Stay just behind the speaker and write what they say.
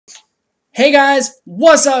Hey guys,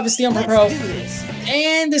 what's up? It's the Umber Pro, Let's do this.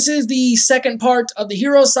 and this is the second part of the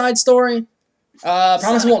hero side story.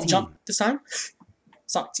 Promise we won't jump this time.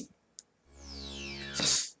 Sonic Team.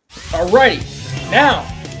 Alrighty, now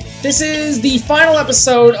this is the final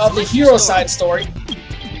episode of the hero side story.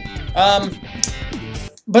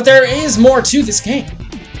 But there is more to this game.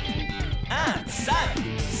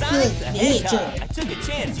 Sonic the Hedgehog. I took a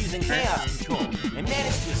chance using chaos control and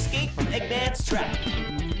managed to escape from Eggman's trap.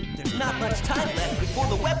 There's not much time left before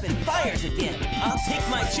the weapon fires again. I'll take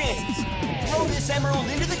my chances and throw this emerald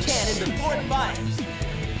into the cannon before it fires.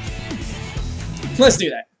 Let's do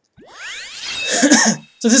that.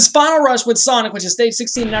 So this is Final Rush with Sonic, which is stage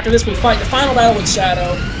 16, and after this we fight the final battle with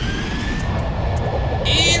Shadow.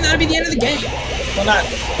 And that'll be the end of the game. Well,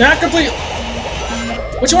 not completely.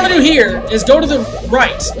 What you want to do here is go to the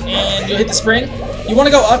right, and you'll hit the spring. You want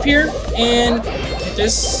to go up here, and hit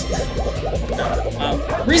this.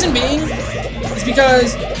 Reason being is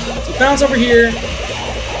because you bounce over here. Did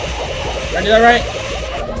I do that right?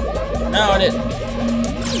 No, I didn't.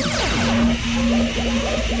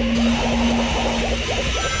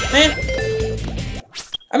 Man,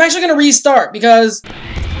 I'm actually gonna restart because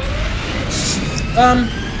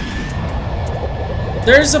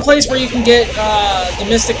there's a place where you can get the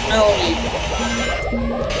Mystic Melody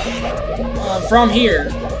from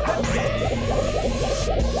here.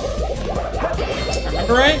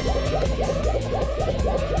 Remember right?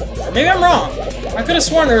 Or maybe I'm wrong. I could have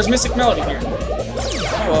sworn there was Mystic Melody here.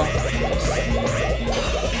 Oh well.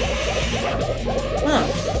 Huh.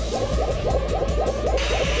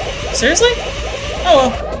 Seriously? Oh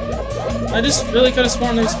well. I just really could have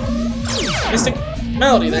sworn there's Mystic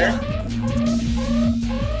Melody there.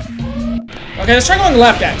 Okay, let's try going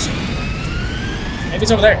left, actually. Maybe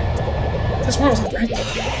it's over there. This one was right there.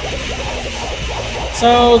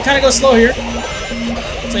 So, kind of go slow here.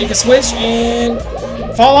 So you can switch and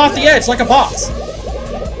fall off the edge like a boss.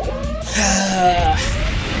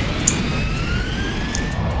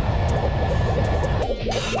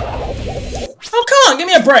 Oh, come on, give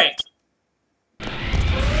me a break.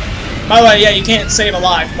 By the way, yeah, you can't save a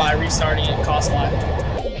life by restarting it. It costs a life.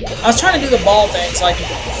 I was trying to do the ball thing so I can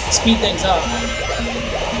speed things up.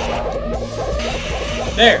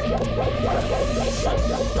 There.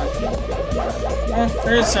 Oh,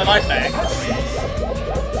 there's a life back.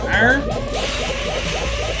 There.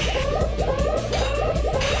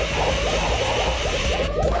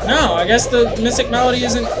 No, I guess the Mystic Melody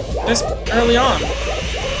isn't this early on. I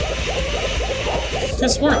could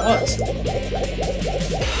have sworn it was.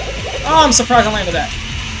 Oh, I'm surprised I landed that.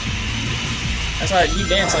 That's right, you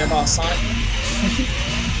dance like a boss, Sonic.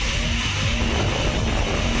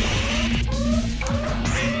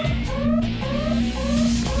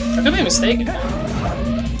 I could be mistaken. No, I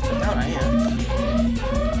am.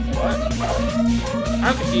 What?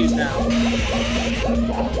 I'm confused now.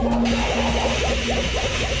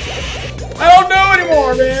 I don't know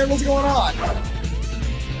anymore, man. What's going on?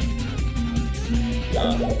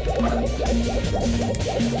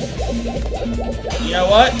 You know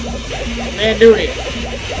what? Man, do it.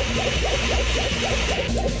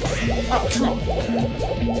 Oh, come on.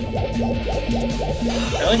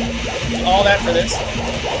 Really? All that for this?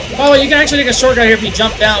 By the way, you can actually take a shortcut here if you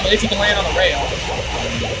jump down, but if you can land on the rail.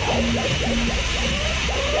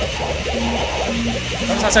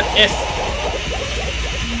 Notice I said if.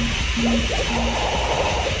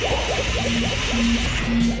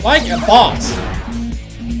 Like a boss.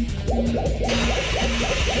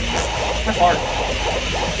 How far?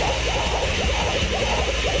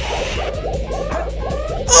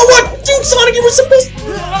 Oh, what? Dude, Sonic, you were supposed to...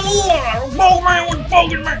 Pokemon with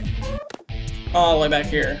Pokemon! All the way back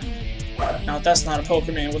here. Now, that's not a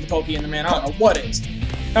Pokemon with a Pokey in the man. I don't know what is.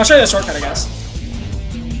 I'll show you the shortcut, I guess.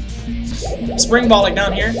 Spring ball, like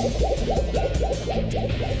down here.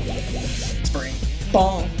 Spring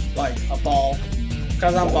ball, like a ball.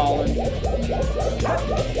 Because I'm balling.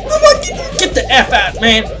 Oh, get the F out,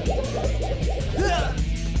 man!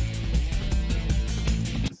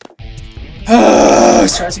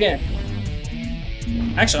 Let's try this again.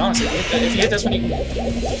 Actually, honestly, if you hit this one, you can...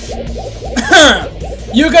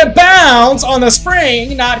 You could bounce on the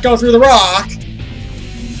spring, not go through the rock.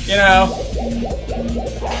 You know.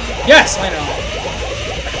 Yes, I know.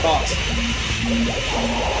 Like a boss.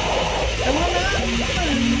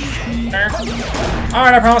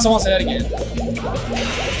 Alright, I promise I won't say that again.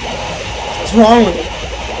 What's wrong with me?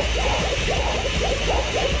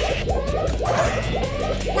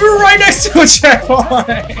 We were right next to a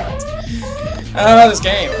checkpoint! Oh, this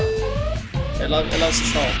game. It loves to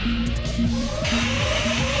troll.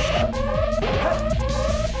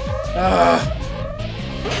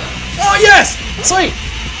 Oh Sweet!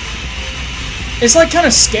 It's like kind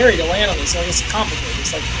of scary to land on this, like it's complicated.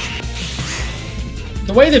 It's like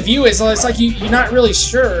the way the view is, it's like you're not really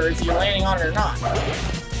sure if you're landing on it or not.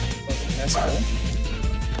 That's cool.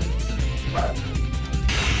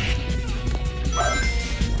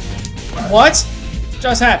 What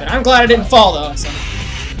just happened? I'm glad I didn't fall though. So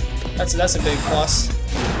that's a big plus.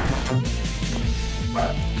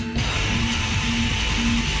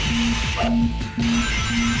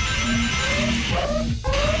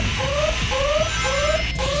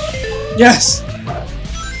 Yes!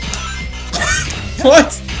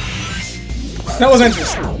 What? That was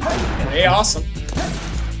interesting. Hey, awesome.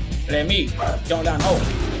 Let me going down hole.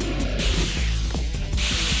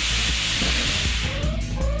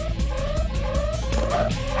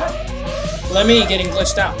 Let me getting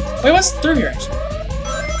glitched out. Wait, what's through here actually?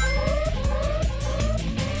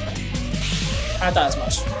 I thought as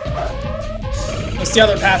much. What's the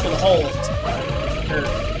other path with a hole in it? Or,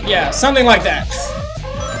 yeah, something like that.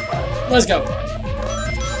 Let's go.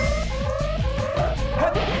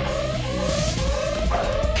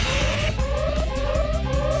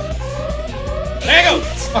 There you go!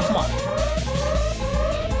 Oh, come on.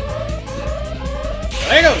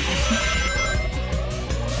 There you go!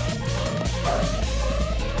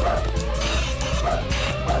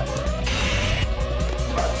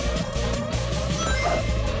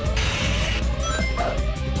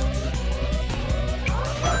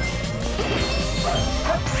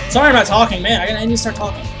 Sorry I'm not talking, man. I need to start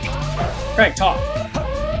talking. Craig, talk.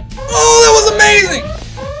 Oh, that was amazing!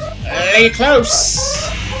 Lay close.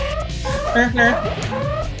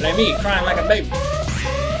 Let me crying like a baby.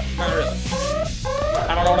 Not really.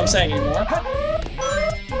 I don't know what I'm saying anymore.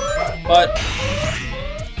 But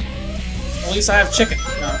at least I have chicken.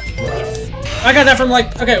 No. I got that from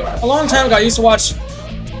like, okay, a long time ago I used to watch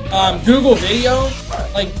Google Video,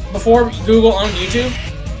 like before Google owned YouTube.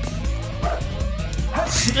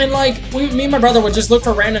 And like, me and my brother would just look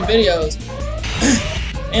for random videos.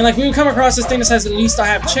 And like, we would come across this thing that says, at least I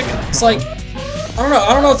have chicken. It's like, I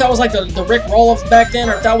don't know if that was like the Rick Roll of back then,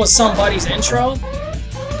 or if that was somebody's intro.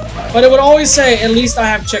 But it would always say, at least I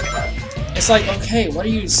have chicken. It's like, okay, what are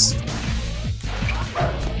you...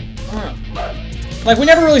 I don't know. Like, we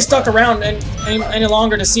never really stuck around any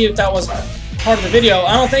longer to see if that was part of the video.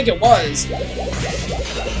 I don't think it was.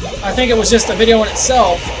 I think it was just the video in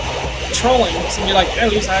itself. Trolling, so you're like,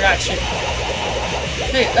 at least I got chicken.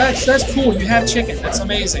 Hey, that's cool, you have chicken, that's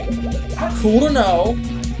amazing. Cool to know.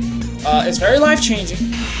 It's very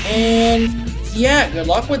life-changing. And yeah, good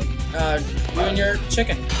luck with you and your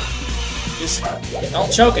chicken. Just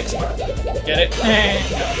don't choke it. Get it?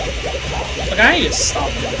 Look, I need to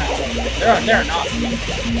stop doing that. They're not.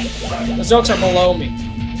 Those jokes are below me.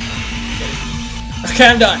 Okay,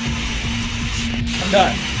 I'm done. I'm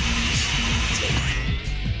done.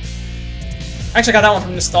 Actually, I got that one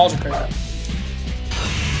from Nostalgia Critic.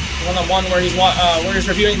 The one where he's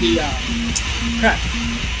reviewing the crap.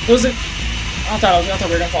 It was a. I thought we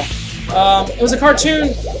were gonna fall. It was a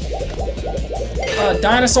cartoon.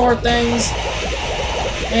 Dinosaur things.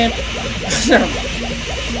 And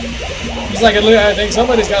he's like, I think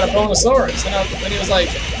somebody's got a brontosaurus. And he was like,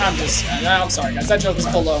 I'm sorry guys, that joke was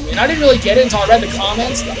below me. And I didn't really get it until I read the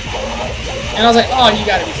comments. And I was like, oh, you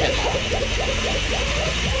gotta be kidding.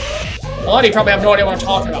 A lot of you probably have no idea what I'm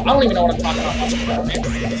talking about. I don't even know what I'm talking about.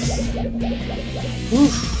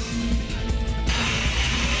 Oof.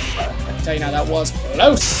 I can tell you now, that was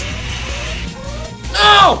close.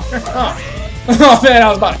 No! Oh man, I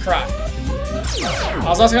was about to cry. I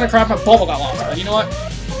was also gonna cry if my bubble got lost, but you know what?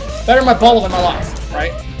 Better my bubble than my life,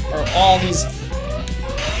 right? Or all these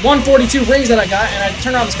 142 rings that I got, and I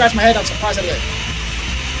turned around and scratched my head, I'm surprised I lived.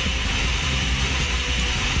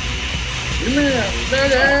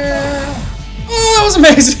 Oh, that was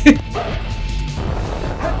amazing!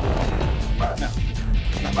 No.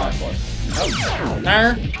 Not my fault. Nope.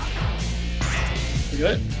 There. We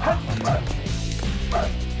good?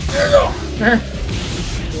 There we go. There.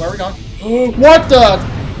 Where are we going? Oh, what the?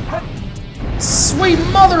 Sweet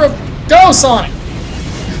mother of Go, Sonic!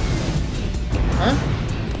 Huh?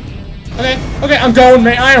 Okay, I'm going,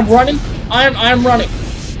 man. I am running. I am running. Want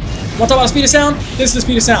to talk about the speed of sound? This is the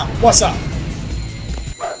speed of sound. What's up?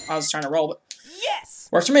 I was trying to roll, but yes,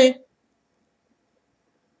 works for me.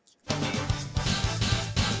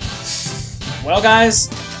 Well, guys,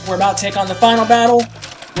 we're about to take on the final battle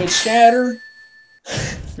with Shatter.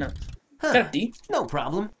 No, got a D. No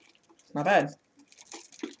problem. Not bad.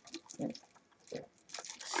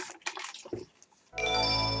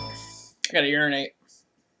 I gotta urinate.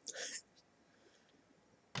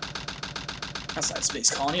 Outside Space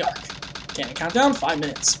Colony Arc. Cannon countdown, 5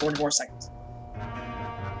 minutes, 44 seconds.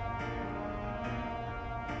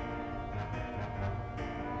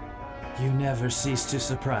 You never cease to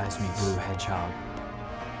surprise me, Blue Hedgehog.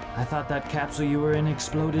 I thought that capsule you were in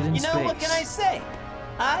exploded in space. You know, what can I say?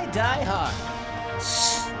 I die hard.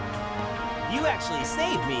 You actually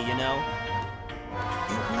saved me, you know.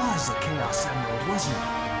 It was a Chaos Emerald, wasn't it?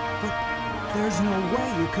 But there's no way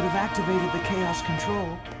you could have activated the Chaos Control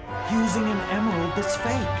using an emerald that's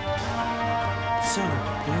fake. So,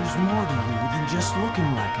 there's more to you than just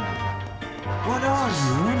looking like me. What are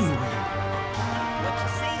you, anyway? What you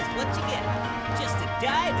say is what you get. Just a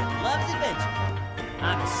guy that loves adventure.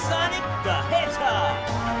 I'm Sonic the Hedgehog.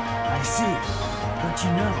 I see. But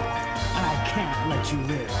you know, I can't let you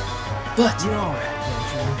live. But Your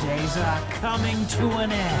adventuring days are coming to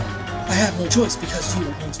an end. I have no choice because you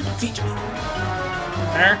are going to defeat me.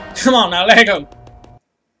 Come on now, let go.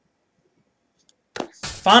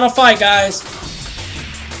 Final fight, guys.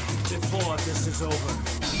 Before this is over,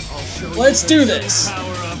 I'll show Let's you do the this. Power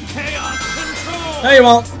of chaos control. No, you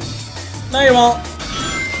won't. No, you won't.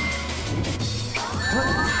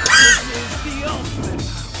 This is the ultimate.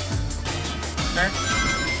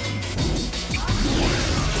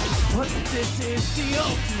 But this is the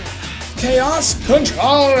ultimate. Chaos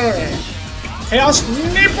control. Chaos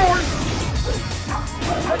nipple.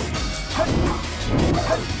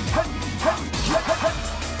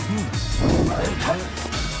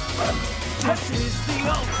 This is the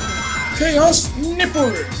ultimate. Chaos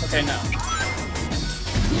nipple. Okay, now.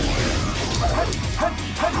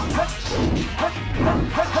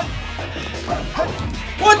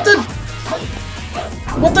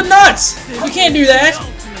 What the nuts? You can't do that.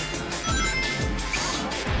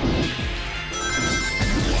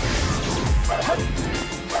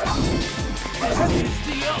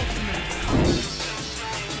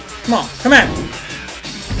 Come on, come on.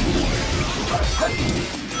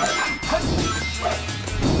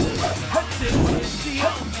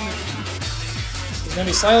 It's gonna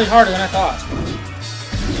be slightly harder than I thought.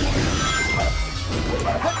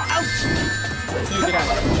 Dude, get out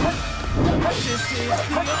of here.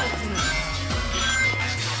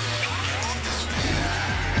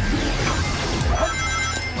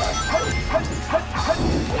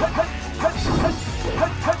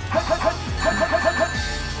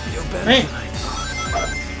 Man.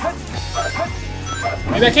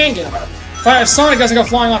 Maybe I can get him. If Sonic doesn't go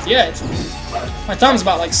flying off the edge. My thumb's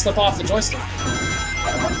about to, like, slip off the joystick.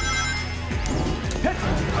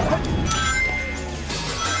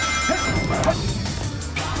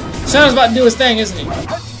 Shadow's about to do his thing, isn't he?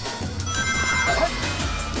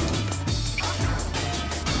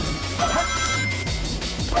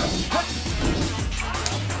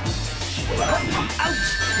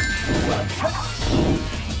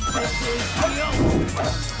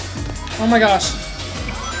 Oh my gosh.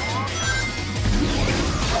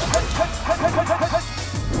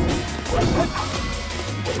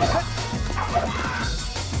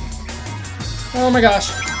 Oh my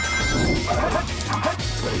gosh.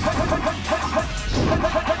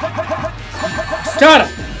 Got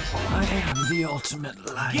him! I am the ultimate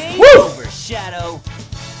light. Game Woo! over, Shadow.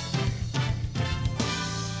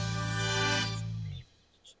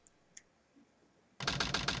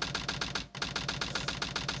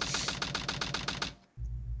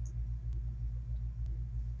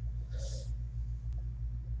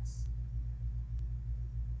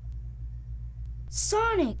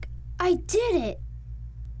 Sonic, I did it!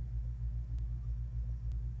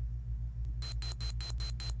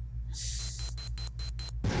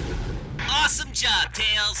 Awesome job,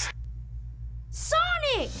 Tails.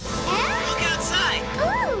 Sonic! Look outside.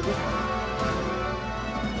 Ooh!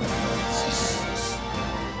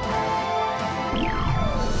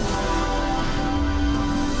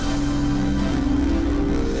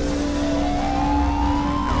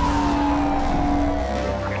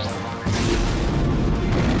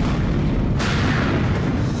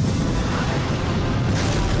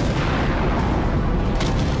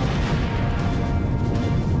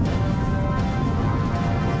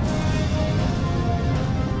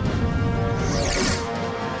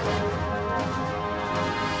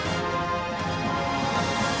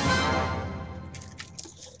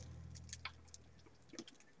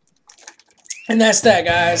 And that's that,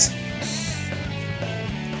 guys.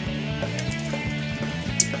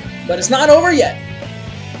 But it's not over yet.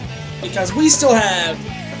 Because we still have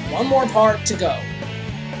one more part to go.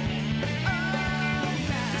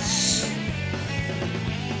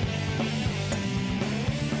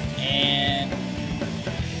 And...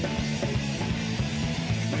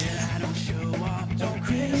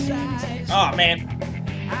 oh, man.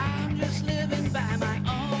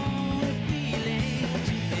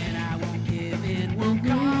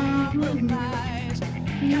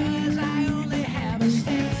 Cause I only have a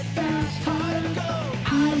steadfast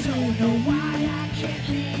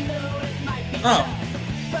Oh.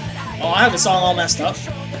 Oh, I have the song all messed up.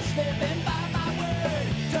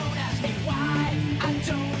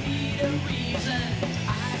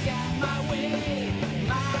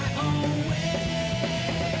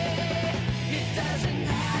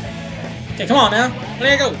 Okay, come on now.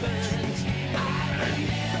 There you go.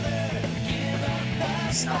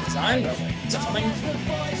 Sound design, it's coming.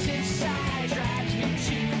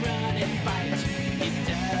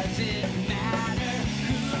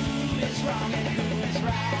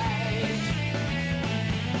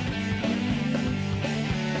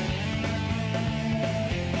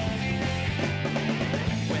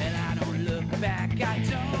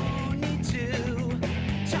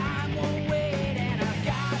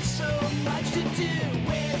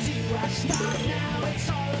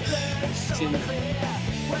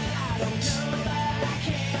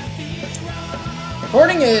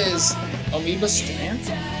 Recording is Amoeba Strand.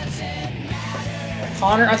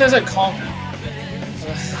 Connor, I thought I said Conquer.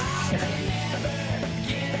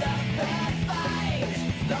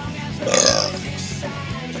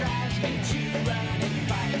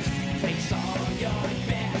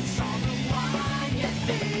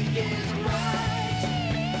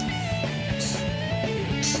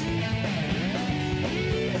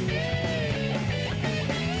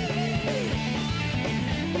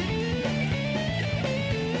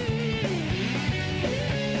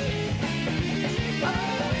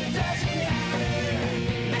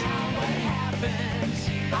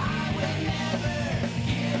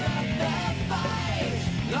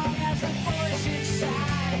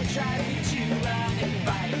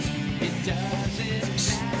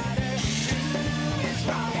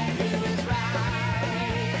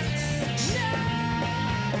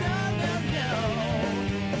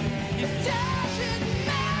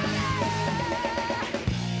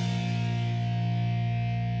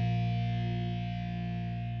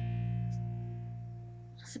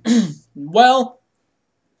 Well,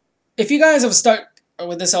 if you guys have stuck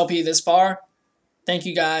with this LP this far, thank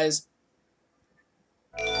you guys,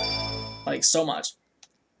 like, so much.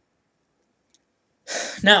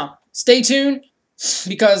 Now, stay tuned,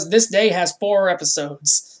 because this day has 4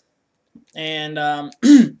 episodes. And,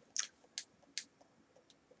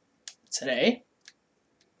 today,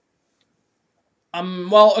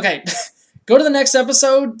 well, okay, go to the next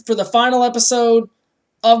episode for the final episode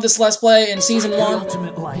of this Let's Play in Season 1.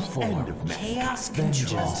 Ultimate life form. Chaos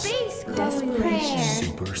control. Space Desperation.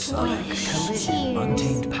 Supersonic. Collision.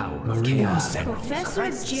 Untamed power of chaos emerald.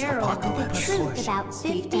 Professor Gerald. The truth about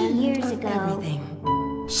 50 years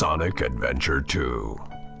ago. Sonic Adventure 2.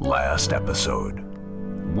 Last episode.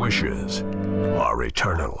 Wishes are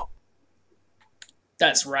eternal.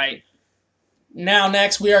 That's right. Now,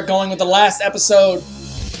 next, we are going with the last episode.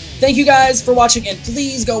 Thank you guys for watching, and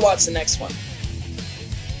please go watch the next one.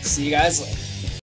 See you guys later.